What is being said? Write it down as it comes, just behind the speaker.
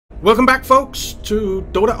Welcome back, folks, to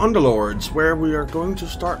DOTA Underlords, where we are going to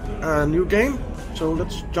start a new game. So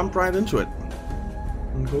let's jump right into it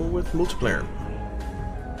and go with multiplayer.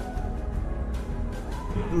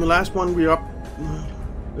 In the last one, we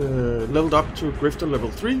leveled up to Grifter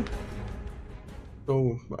level 3.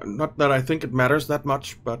 So, not that I think it matters that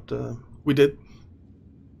much, but we did.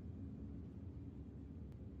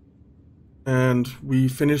 And we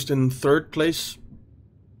finished in 3rd place,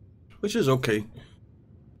 which is okay.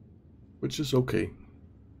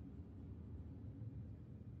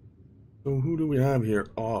 So who do we have here?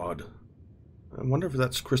 Odd. I wonder if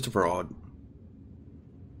that's Christopher Odd.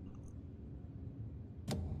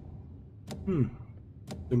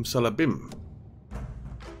 Simsalabim.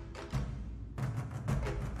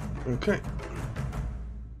 Okay.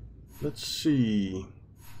 Let's see.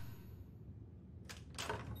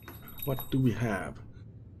 What do we have?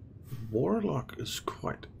 Warlock is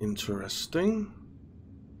quite interesting.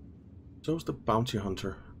 So's the Bounty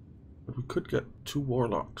Hunter. But we could get 2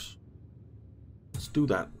 Warlocks. Let's do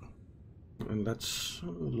that. And let's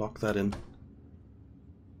lock that in.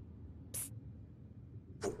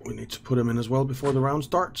 We need to put him in as well before the round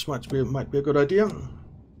starts. Might be a good idea.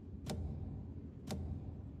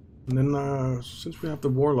 And then, since we have the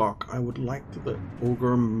Warlock, I would like the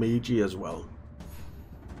Ogre Magi as well.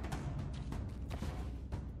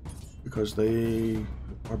 Because they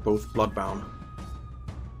are both bloodbound.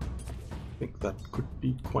 I think that could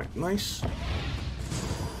be quite nice.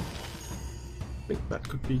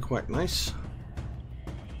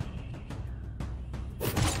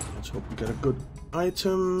 Let's hope we get a good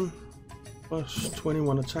item. Plus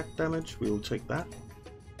 21 attack damage. We'll take that.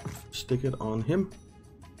 Stick it on him.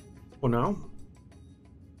 For now.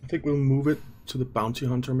 I think we'll move it to the Bounty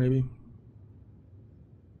Hunter maybe.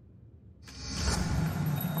 So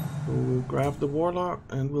we'll grab the Warlock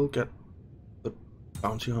and we'll get the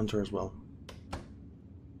Bounty Hunter as well.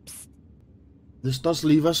 This does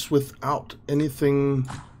leave us without anything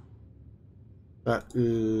that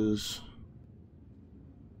is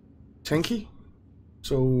tanky.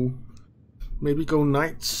 So maybe go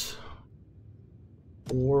Knights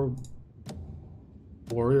or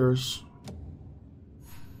Warriors.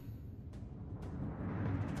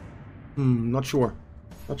 Not sure.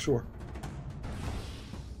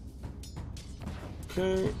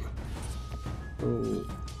 Okay. So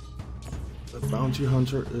the Bounty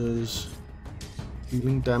Hunter is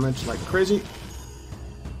dealing damage like crazy,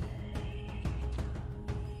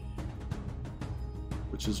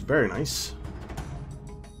 which is very nice.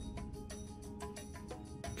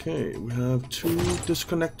 Okay, we have 2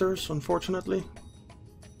 disconnectors, unfortunately.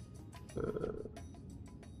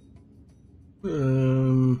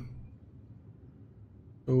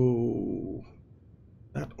 So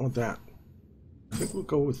that or that. I think we'll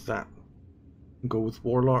go with that. Go with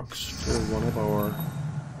Warlocks for one of our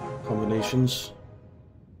combinations.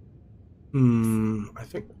 I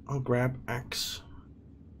think I'll grab Axe.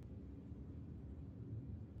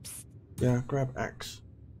 Yeah, grab Axe.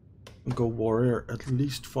 And go Warrior, at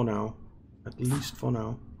least for now.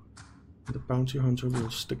 The Bounty Hunter will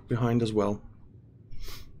stick behind as well.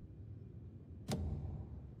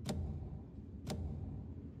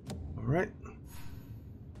 Alright.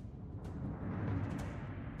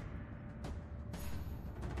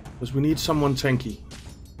 Because we need someone tanky.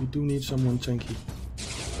 We do need someone tanky.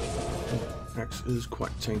 Axe is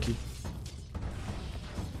quite tanky.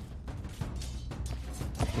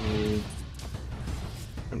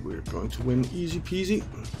 And we're going to win easy peasy.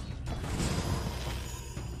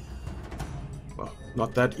 Well,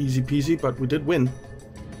 not that easy peasy, but we did win.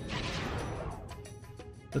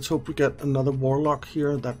 Let's hope we get another Warlock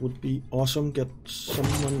here. That would be awesome. Get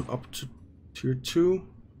someone up to tier 2.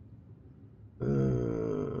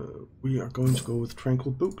 We are going to go with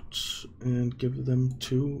Tranquil Boots and give them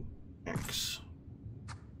 2 X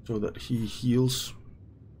so that he heals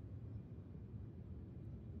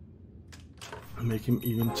and make him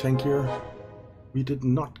even tankier. We did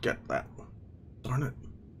not get that. Darn it.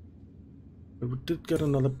 But we did get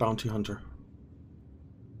another Bounty Hunter.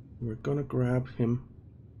 We're gonna grab him.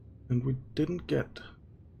 And we didn't get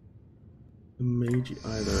the Magi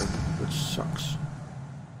either, which sucks.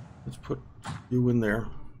 Let's put you in there.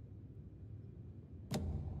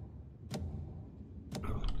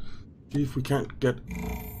 See if we can't get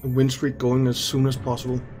a win streak going as soon as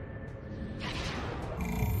possible.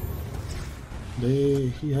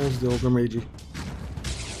 He has the Ogre Magi.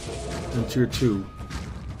 And tier 2.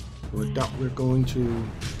 So I doubt we're going to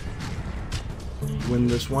win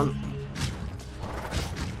this one.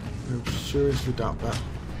 I seriously doubt that.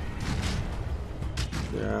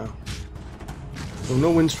 Yeah. So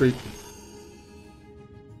no win streak.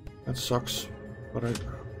 That sucks. But I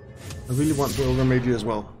really want the Ogre Magi as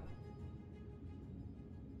well.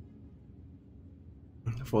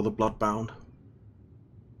 For the Bloodbound.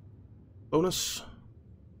 Bonus.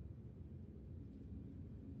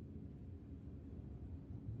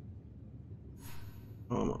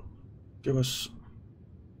 Come on. Give us.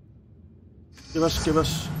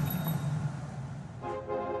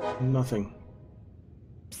 Nothing.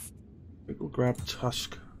 We'll grab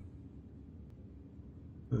Tusk.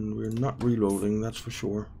 And we're not reloading, that's for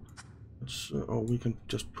sure. Oh, we can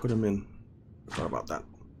just put him in. Forgot about that.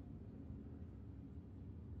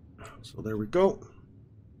 So there we go.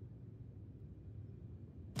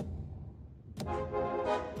 I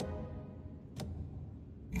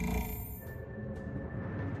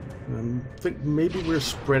think maybe we're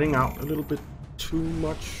spreading out a little bit too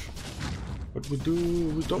much, but we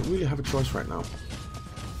don't really have a choice right now.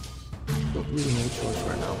 Don't really have a choice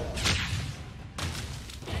right now.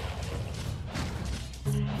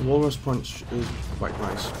 The Walrus Punch is quite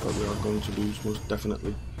nice, but we are going to lose most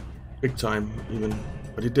definitely. Big time, even.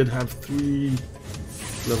 But he did have 3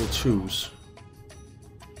 level 2s.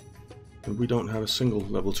 And we don't have a single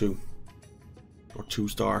level 2. Or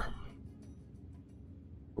 2-star.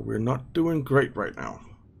 But we're not doing great right now.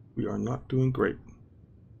 We are not doing great.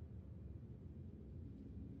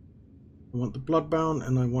 I want the Bloodbound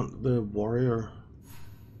and I want the Warrior.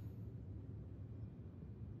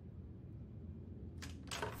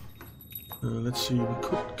 Let's see, we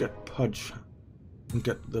could get Pudge and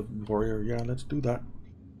get the Warrior. Yeah, let's do that.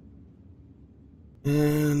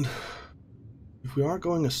 And if we are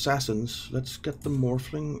going Assassins, let's get the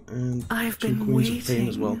Morphling and 2 Queens of Pain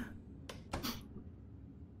as well.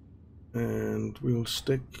 And we'll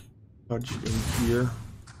stick Pudge in here.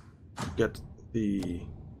 Get the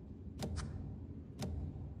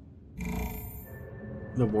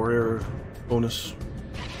Warrior bonus.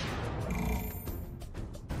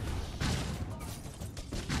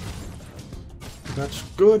 That's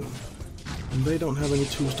good. And they don't have any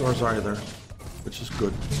 2-stars either, which is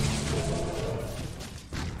good.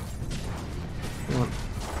 Come on.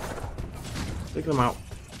 Take them out.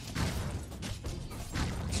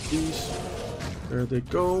 These. There they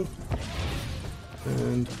go.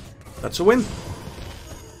 And that's a win.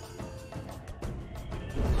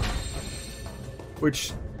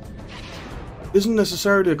 Which isn't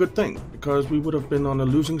necessarily a good thing, because we would have been on a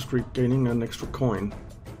losing streak gaining an extra coin.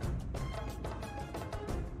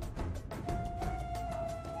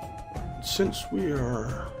 Since we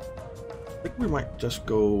are... I think we might just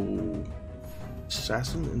go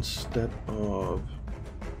Assassin instead of...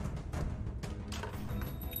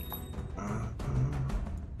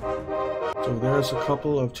 So there's a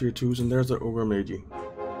couple of tier 2s and there's the Ogre Magi.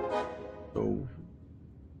 So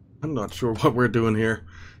I'm not sure what we're doing here.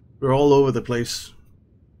 We're all over the place.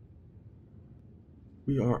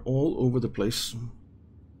 We are all over the place.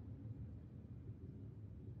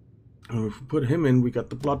 And if we put him in, we got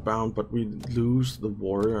the Bloodbound, but we lose the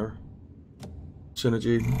Warrior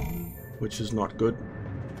synergy, which is not good.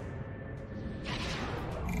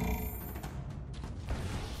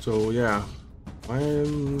 So yeah,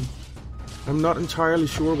 I'm not entirely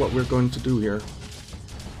sure what we're going to do here.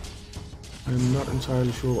 I'm not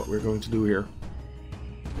entirely sure what we're going to do here.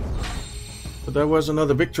 But that was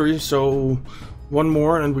another victory, so one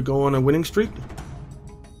more and we go on a winning streak.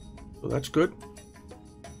 So that's good.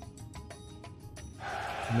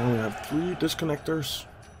 Now we have 3 disconnectors.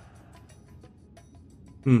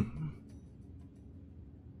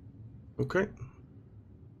 Okay.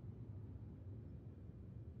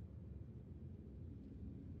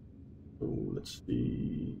 So let's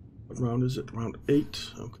see. What round is it? Round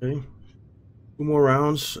 8. Okay. 2 more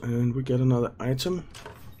rounds and we get another item.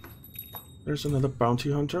 There's another bounty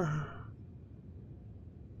hunter.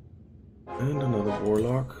 And another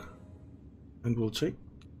warlock. And we'll take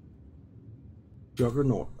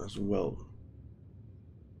Juggernaut as well.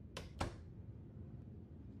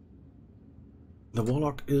 The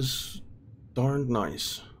warlock is darn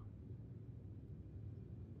nice.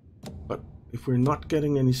 But if we're not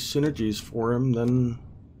getting any synergies for him, then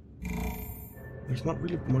there's not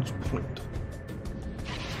really much point.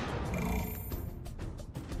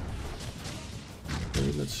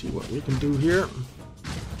 Okay, let's see what we can do here.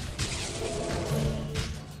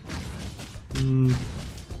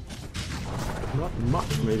 Not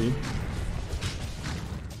much, maybe.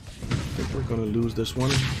 I think we're gonna lose this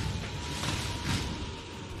one.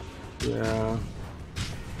 Yeah.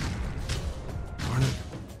 Darn it.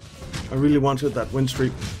 I really wanted that win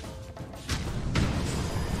streak.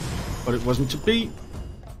 But it wasn't to be.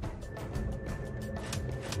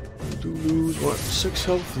 We do lose, what, 6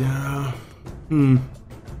 health? Yeah.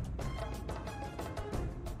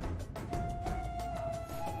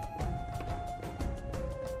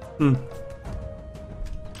 Let's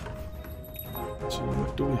see,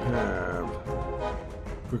 what do we have?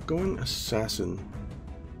 We're going assassin.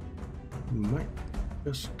 We might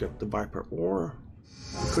just get the Viper, or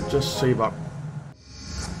we could just save up.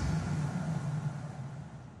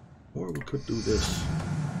 Or we could do this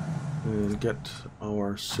and get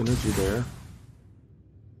our synergy there.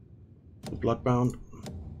 Bloodbound.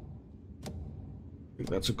 I think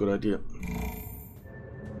that's a good idea.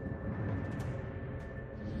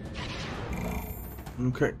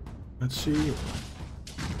 Okay, let's see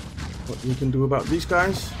what we can do about these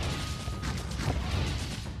guys.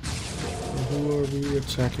 Who are we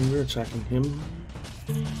attacking? We're attacking him,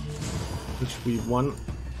 which we won.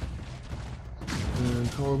 And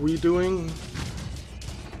how are we doing?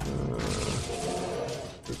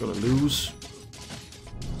 We're gonna lose,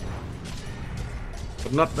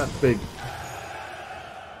 but not that big.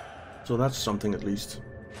 So that's something at least.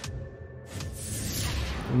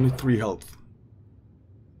 Only 3 health.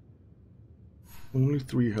 Only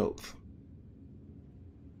 3 health.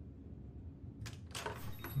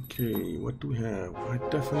 Okay, what do we have? I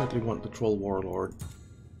definitely want the Troll Warlord.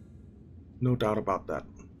 No doubt about that.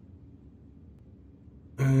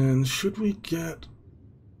 And should we get...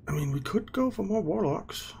 I mean, we could go for more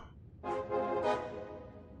Warlocks.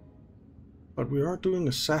 But we are doing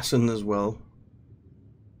Assassin as well.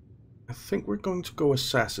 I think we're going to go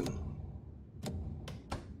Assassin.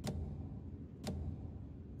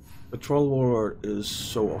 The Troll Warlord is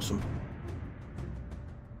so awesome.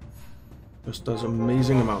 Just does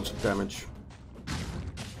amazing amounts of damage,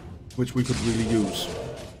 which we could really use.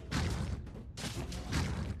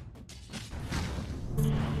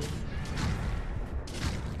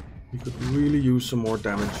 We could really use some more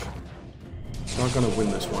damage. Not gonna win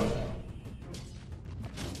this one.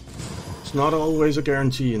 It's not always a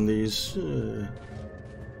guarantee in these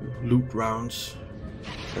loot rounds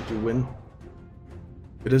that you win.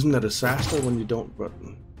 It isn't a disaster when you don't, but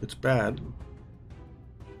it's bad.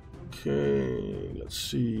 Okay, let's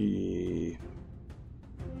see.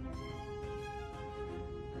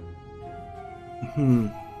 I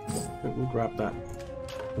think we'll grab that.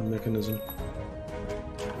 The mechanism.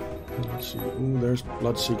 Let's see. Ooh, there's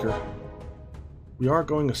Bloodseeker. We are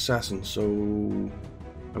going Assassin, so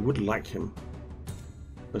I would like him,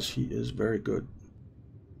 because he is very good.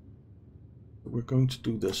 We're going to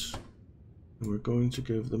do this. And we're going to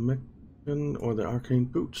give the Mechan or the Arcane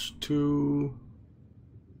Boots to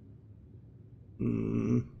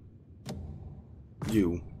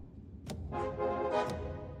you.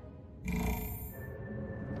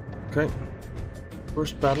 Okay.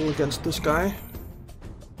 First battle against this guy.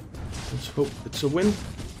 Let's hope it's a win.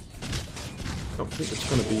 I don't think it's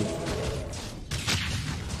gonna be.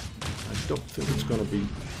 I don't think it's gonna be.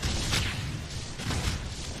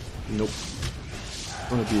 Nope. It's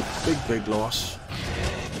gonna be a big loss.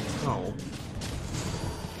 Oh.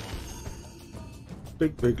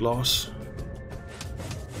 Big loss.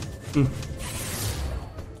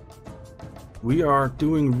 We are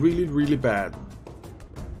doing really bad.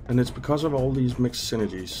 And it's because of all these mixed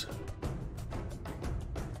synergies.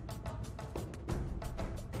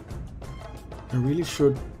 I really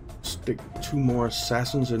should stick 2 more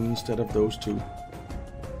assassins in instead of those 2. I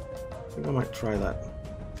think I might try that.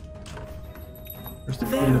 There's the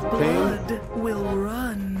Queen of Pain. Blood will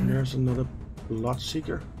run. And there's another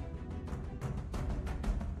Bloodseeker.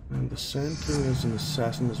 And the Sand King is an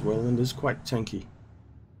assassin as well, and is quite tanky.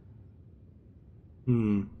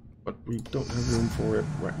 But we don't have room for it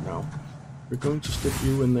right now. We're going to stick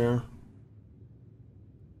you in there.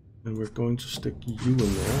 And we're going to stick you in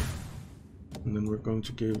there. And then we're going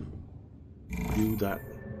to give you that.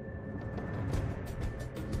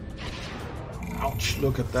 Ouch,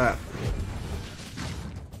 look at that.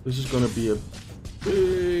 This is going to be a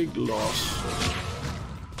big loss.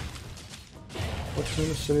 What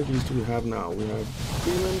kind of synergies do we have now? We have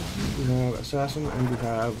Demon, we have Assassin, and we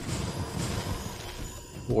have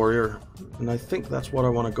Warrior. And I think that's what I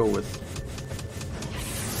want to go with.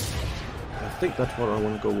 I think that's what I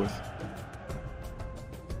want to go with.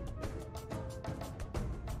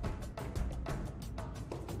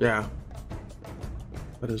 Yeah.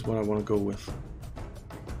 That is what I want to go with.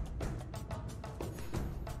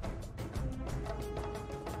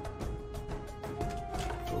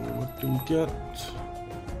 So what do we get?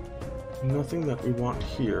 Nothing that we want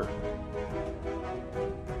here.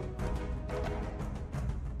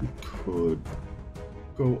 We could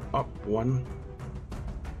go up 1.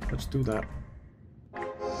 Let's do that.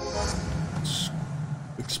 It's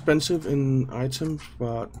expensive in items,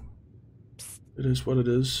 but it is what it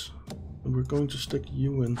is. And we're going to stick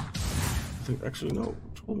you in. I think, actually, no.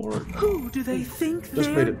 Troll Warlord. Who do they think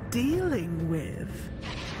they're dealing with?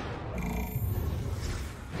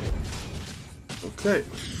 Okay.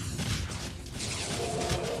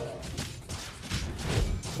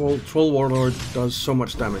 Troll Warlord does so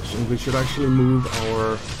much damage, and we should actually move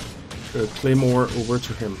our Claymore over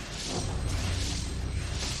to him.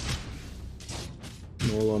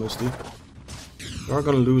 In all honesty. We are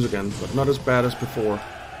gonna lose again, but not as bad as before.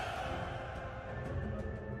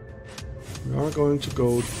 We are going to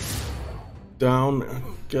go down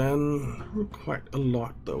again quite a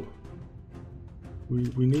lot though.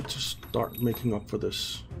 We need to start making up for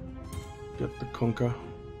this. Get the Conker.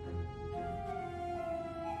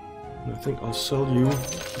 And I think I'll sell you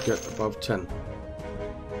to get above 10.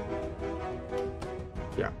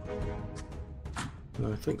 Yeah. And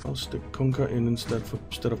I think I'll stick Conker in instead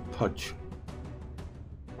of Pudge.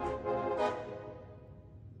 I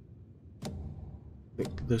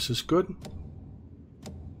think this is good.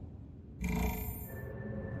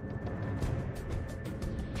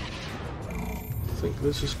 I think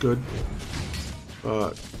this is good,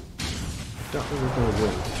 but I doubt that we're going to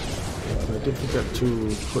win. I did forget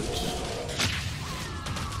to put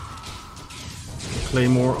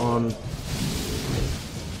Claymore on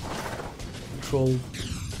Troll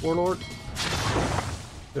Warlord.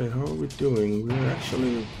 Okay, how are we doing? We're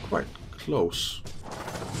actually quite close.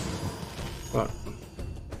 But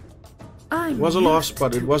it was a loss,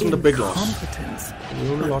 but it wasn't a big loss. We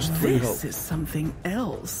only lost 3 health. This is something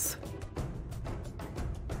else.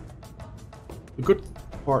 The good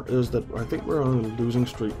part is that I think we're on a losing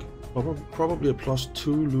streak. Probably a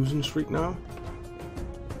 +2 losing streak now.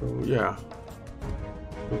 So yeah.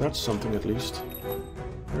 So that's something at least.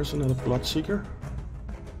 There's another Bloodseeker.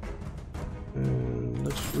 And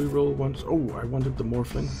let's reroll once. Oh, I wanted the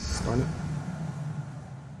Morphling. Darn it.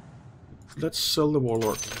 Let's sell the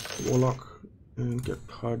Warlock and get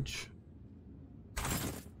Pudge.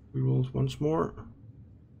 Rerolls once more.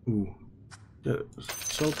 Ooh.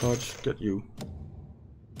 Sell Pudge, get you.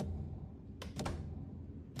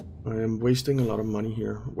 I am wasting a lot of money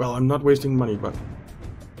here. Well, I'm not wasting money, but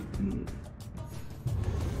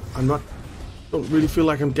don't really feel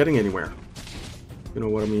like I'm getting anywhere. You know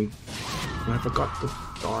what I mean? And I forgot the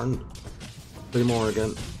darn Claymore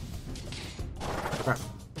again. Crap.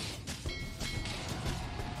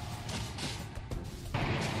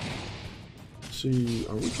 See,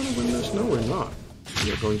 are we gonna win this? No, we're not.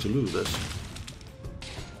 We are going to lose this.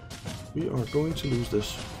 We are going to lose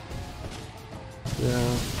this.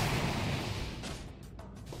 Yeah.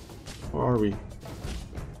 Or are we?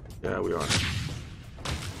 Yeah, we are.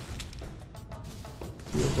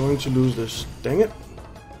 We are going to lose this. Dang it.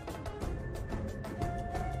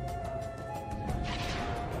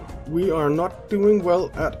 We are not doing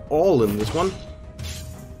well at all in this one.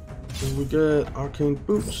 So we get Arcane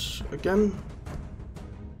Boots again.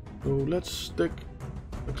 So let's stick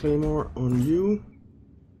the Claymore on you.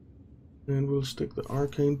 And we'll stick the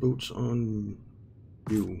Arcane Boots on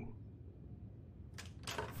you.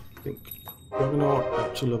 I think Juggernaut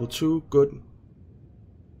up to level 2, good.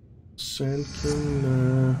 Sand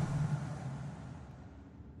King,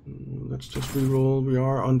 let's just reroll. We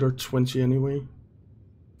are under 20 anyway.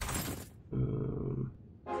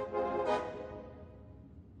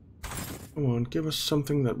 Come on, give us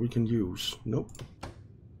something that we can use. Nope.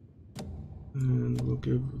 And we'll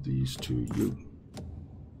give these to you.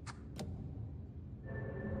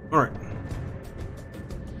 Alright.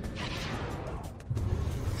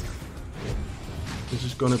 This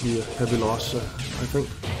is gonna be a heavy loss, I think.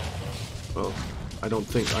 Well, I don't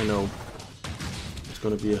think, I know. It's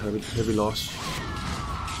gonna be a heavy loss.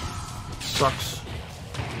 It sucks.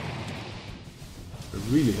 A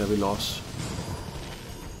really heavy loss.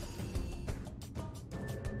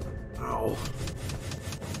 Ow.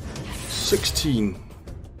 16.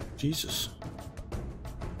 Jesus.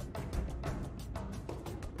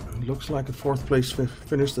 It looks like a 4th place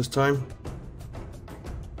finish this time.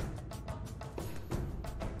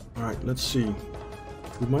 Alright, let's see.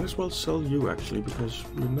 We might as well sell you actually, because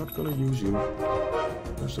we're not gonna use you.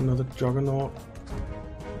 There's another Juggernaut.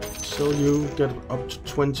 Sell you, get up to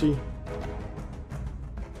 20.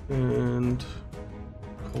 And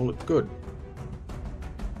call it good.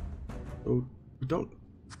 So we don't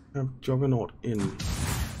have Juggernaut in.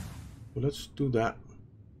 So let's do that.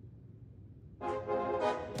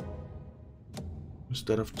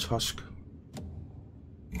 Instead of Tusk.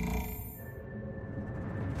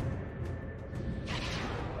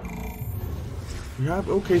 We have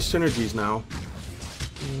okay synergies now.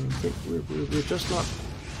 I think we're just not.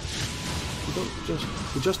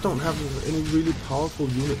 We just don't have any really powerful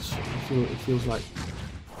units. It feels like.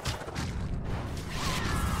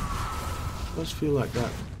 Does feel like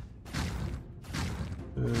that.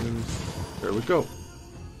 And there we go.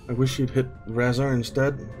 I wish he'd hit Razar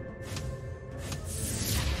instead.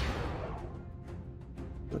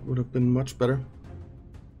 That would have been much better.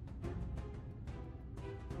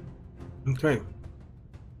 Okay.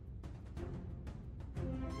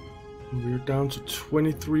 We're down to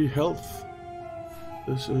 23 health.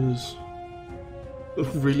 This is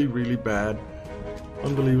really, really bad.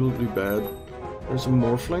 Unbelievably bad. There's a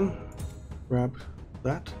Morphling. Grab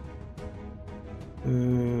that.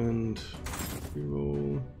 And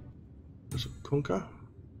reroll. There's a Kunkka.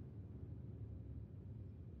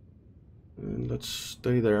 And let's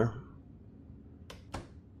stay there.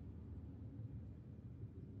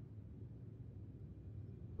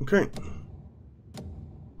 Okay.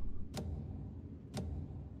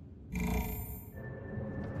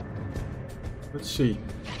 Let's see.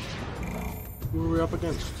 Who are we up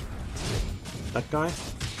against? That guy?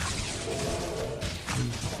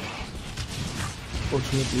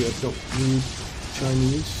 Fortunately, I don't read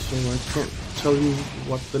Chinese, so I can't tell you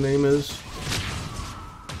what the name is.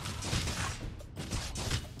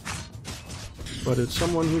 But it's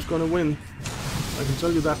someone who's gonna win. I can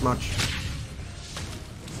tell you that much.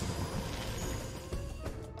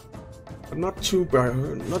 But not too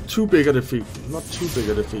big a defeat. Not too big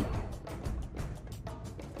a defeat.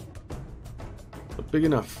 But big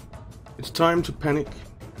enough. It's time to panic.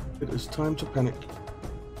 It is time to panic.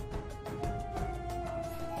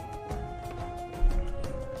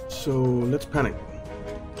 So let's panic.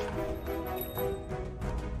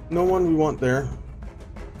 No one we want there.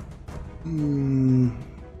 Can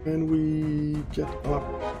we get up?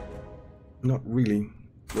 Not really.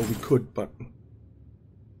 Well, we could, but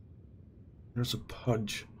there's a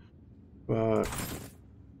Pudge. But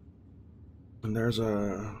and there's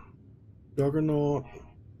a Juggernaut.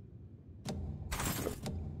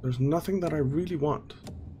 There's nothing that I really want.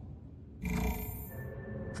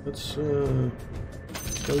 Let's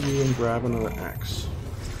kill you and grab another axe.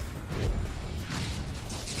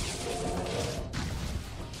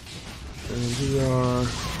 And we are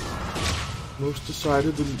most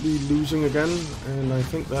decidedly losing again, and I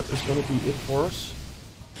think that is going to be it for us.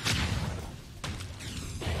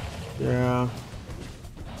 Yeah,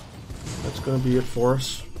 that's going to be it for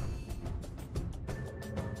us.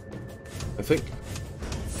 I think.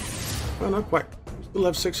 Well, not quite. Still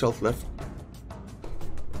have 6 health left.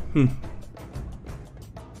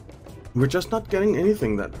 We're just not getting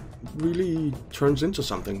anything that really turns into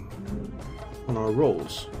something on our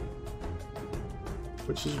rolls.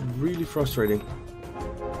 Which is really frustrating.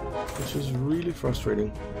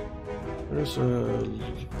 There's a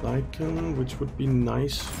Lycan, which would be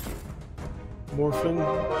nice. Morphling,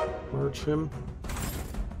 merge him.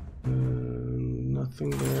 Nothing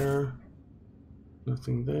there.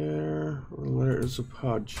 Nothing there. Well, there is a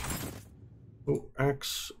Pudge. Oh,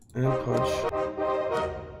 axe and Pudge.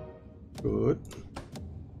 Good.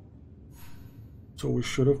 So we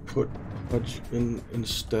should have put Pudge in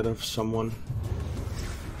instead of someone.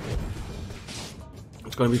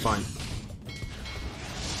 It's gonna be fine.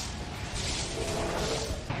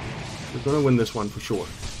 We're gonna win this one for sure.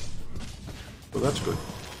 So that's good.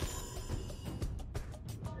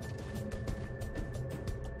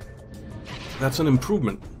 That's an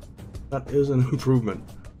improvement. That is an improvement.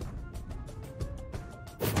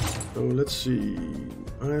 So let's see.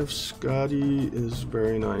 I have Scotty is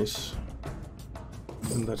very nice.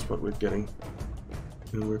 And that's what we're getting.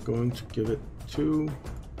 And we're going to give it to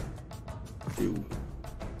you.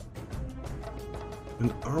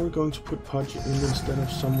 And are we going to put Pudge in instead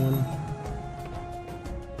of someone?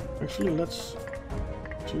 Actually, let's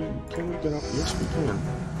see. Can we get up? Yes, we can.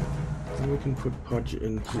 And we can put Pudge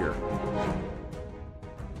in here.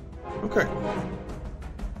 Okay.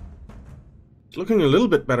 It's looking a little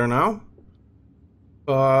bit better now.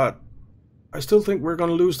 But I still think we're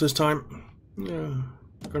gonna lose this time. Yeah,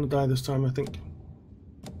 we're gonna die this time, I think.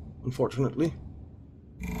 Unfortunately.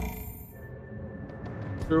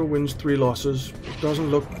 0 wins, 3 losses. It doesn't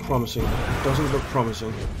look promising. It doesn't look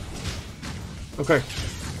promising. Okay.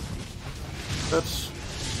 Let's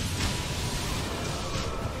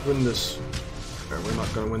win this. Okay, we're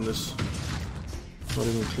not gonna win this. Not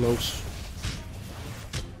even close.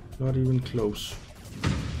 Not even close.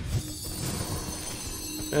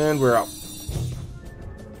 And we're out.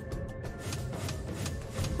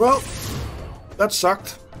 Well, that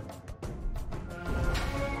sucked.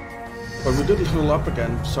 But we did level up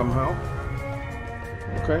again somehow.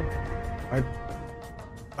 Okay.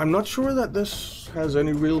 I'm not sure that this has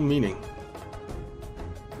any real meaning.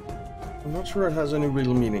 I'm not sure it has any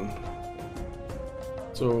real meaning.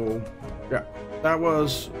 So, yeah, that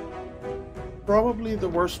was probably the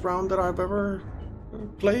worst round that I've ever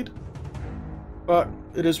played. But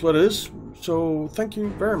it is what it is. So thank you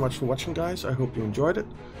very much for watching, guys. I hope you enjoyed it.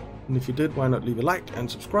 And if you did, why not leave a like and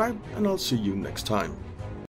subscribe, and I'll see you next time.